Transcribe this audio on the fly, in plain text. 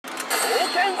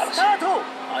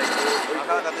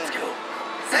勝てんの。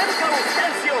戦果をスキャ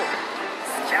ンしよう。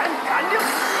スキャン完了。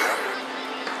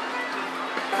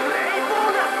プレイ動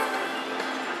画。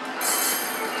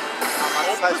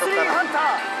トップ3ハンタ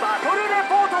ーバトルレ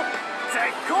ポート絶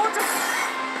好調。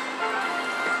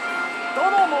ど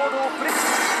のモードをプレイ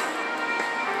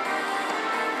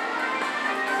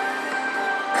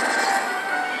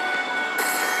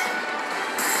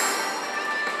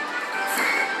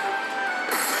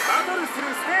する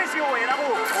ステージを選ぼ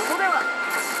う。ここでは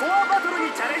スコアバトル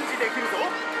にチャレンジできるぞ。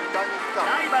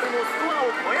ライバルのスコア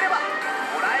を超えれば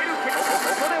もらえるけど、こ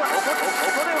こでは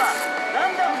ラ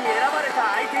ンダムに選ばれ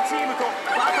た相手チームと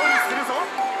バトルするぞ。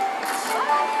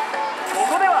こ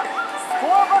こではスコ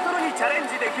アバトルにチャレ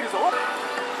ンジできるぞ。こ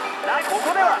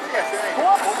こではスコ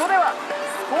ア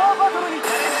バトルにチ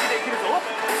ャレンジできるぞ。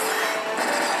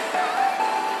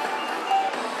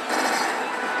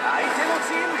相手の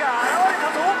チームが現れ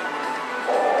たぞ。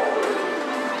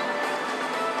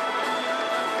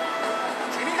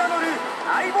君が乗る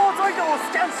相棒ゾイドを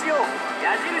スキャンしよう。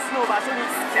矢印の場所に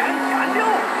スキャン完了。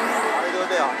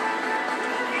1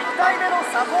体目の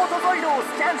サポートゾイドを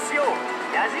スキャンしよう。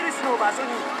矢印の場所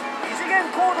に異次元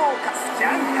コードをスキ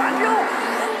ャン完了。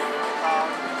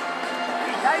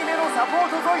2体目のサポー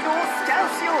トゾイドをスキャン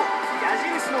しよう。矢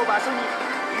印の場所に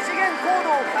異次元コー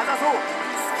ドをかざそう。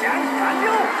スキャン完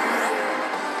了。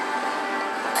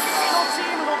チ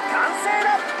ームの完成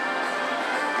だ。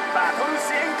バトル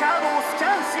支援カードをスキ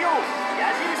ャンしよう。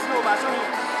矢印の場所に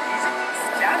ス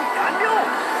キャン完了。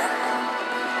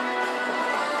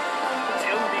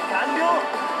準備完了。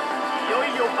いよ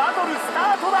いよバトルス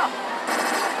タートだ。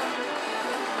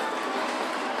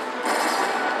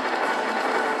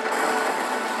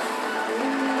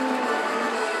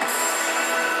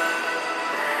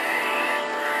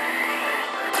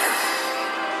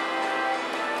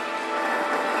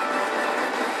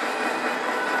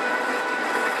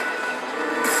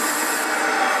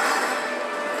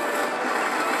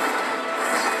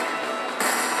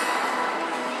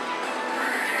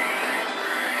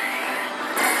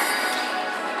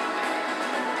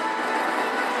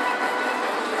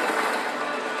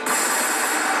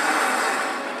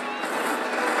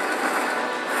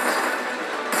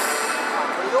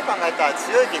考えたら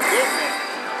強いけどね。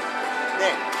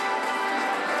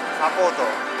サポー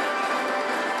ト。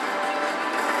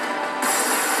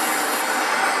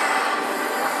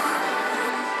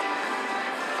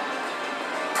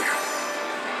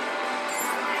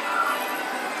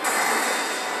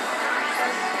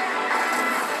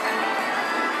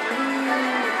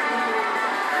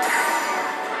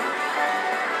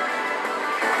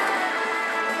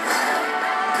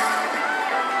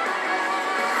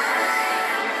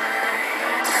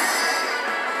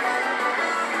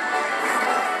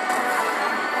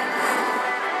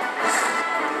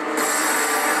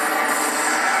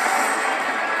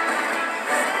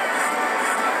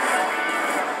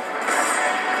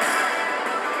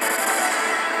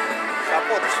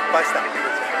失敗した。どう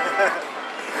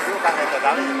考えたら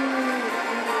ダメだよ。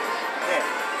ね、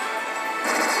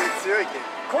強いけど。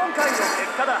今回の結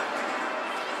果だ。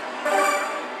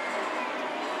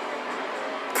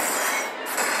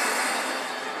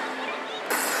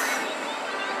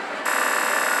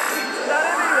レベ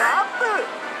ルアップ。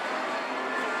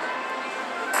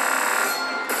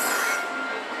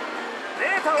デー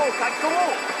タを書き込もう。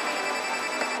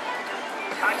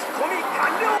書き込み完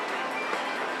了。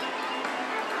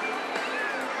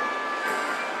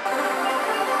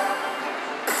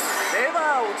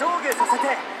上下させて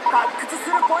発掘す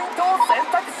るポイントを選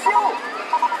択しよう。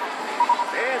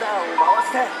レーダーを回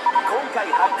して今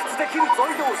回発掘できるゾ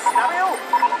イドを調べよう。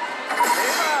レ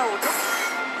バーを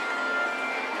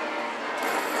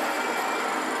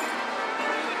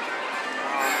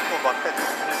もうばっかりです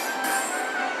ね。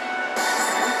ス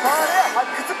ーパーレア発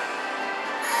掘。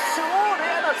超レ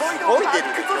アなゾイドを発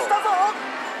掘したぞ。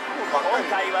今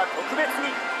回は特別に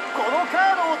この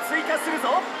カードを追加する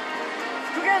ぞ。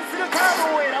復元するカー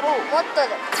ドを選ぼう。もっと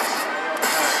で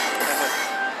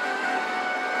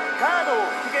カードを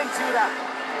復元中だ。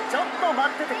ちょっと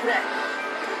待っててくれ。出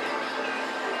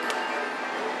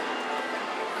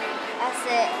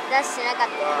してなか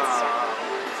ったやつじゃん。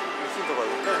薄いとこ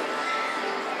ろでね。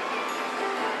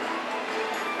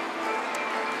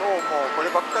もうこれ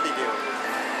ばっかり出よう。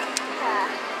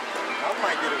何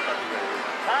枚出るかっていう。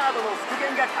カードの復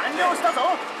元が完了した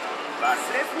ぞ。忘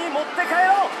れずに持って帰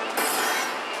ろう。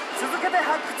続けて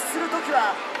発掘するとき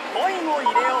はコインを入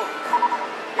れよう。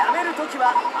やめるときは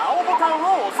青ボタン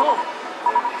を押そう。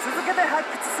続けて発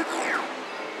掘する。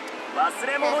忘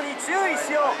れ物に注意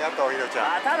しよう。やったおひろち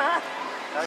ゃん。またな。